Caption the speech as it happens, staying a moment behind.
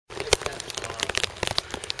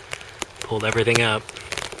pulled everything up.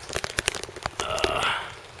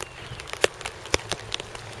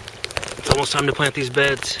 It's almost time to plant these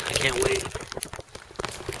beds. I can't wait.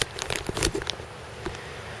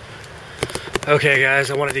 Okay guys,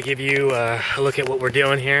 I wanted to give you a look at what we're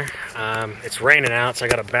doing here. It's raining out, so I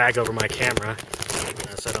got a bag over my camera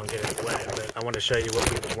so I don't get it wet, but I want to show you what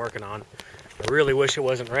we've been working on. I really wish it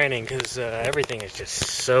wasn't raining because everything is just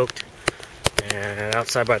soaked and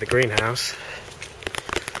outside by the greenhouse.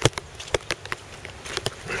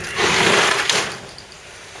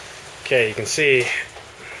 Okay, you can see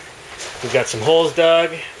we've got some holes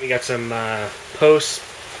dug, we got some posts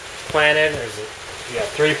planted. We got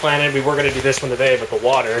 3 planted. We were going to do this one today, but the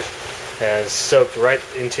water has soaked right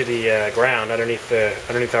into the ground underneath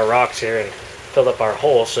our rocks here and filled up our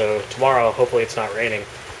hole. So tomorrow, hopefully, it's not raining,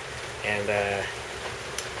 and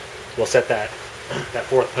we'll set that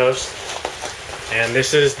 4th post. And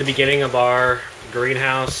this is the beginning of our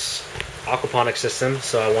greenhouse aquaponics system.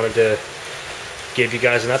 So I wanted to give you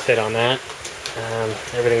guys an update on that.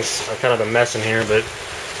 Everything's kind of a mess in here, but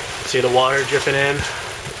see the water dripping in.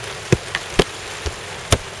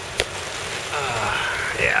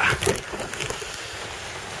 Yeah.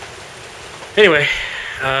 Anyway,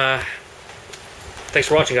 thanks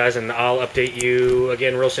for watching, guys, and I'll update you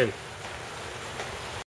again real soon.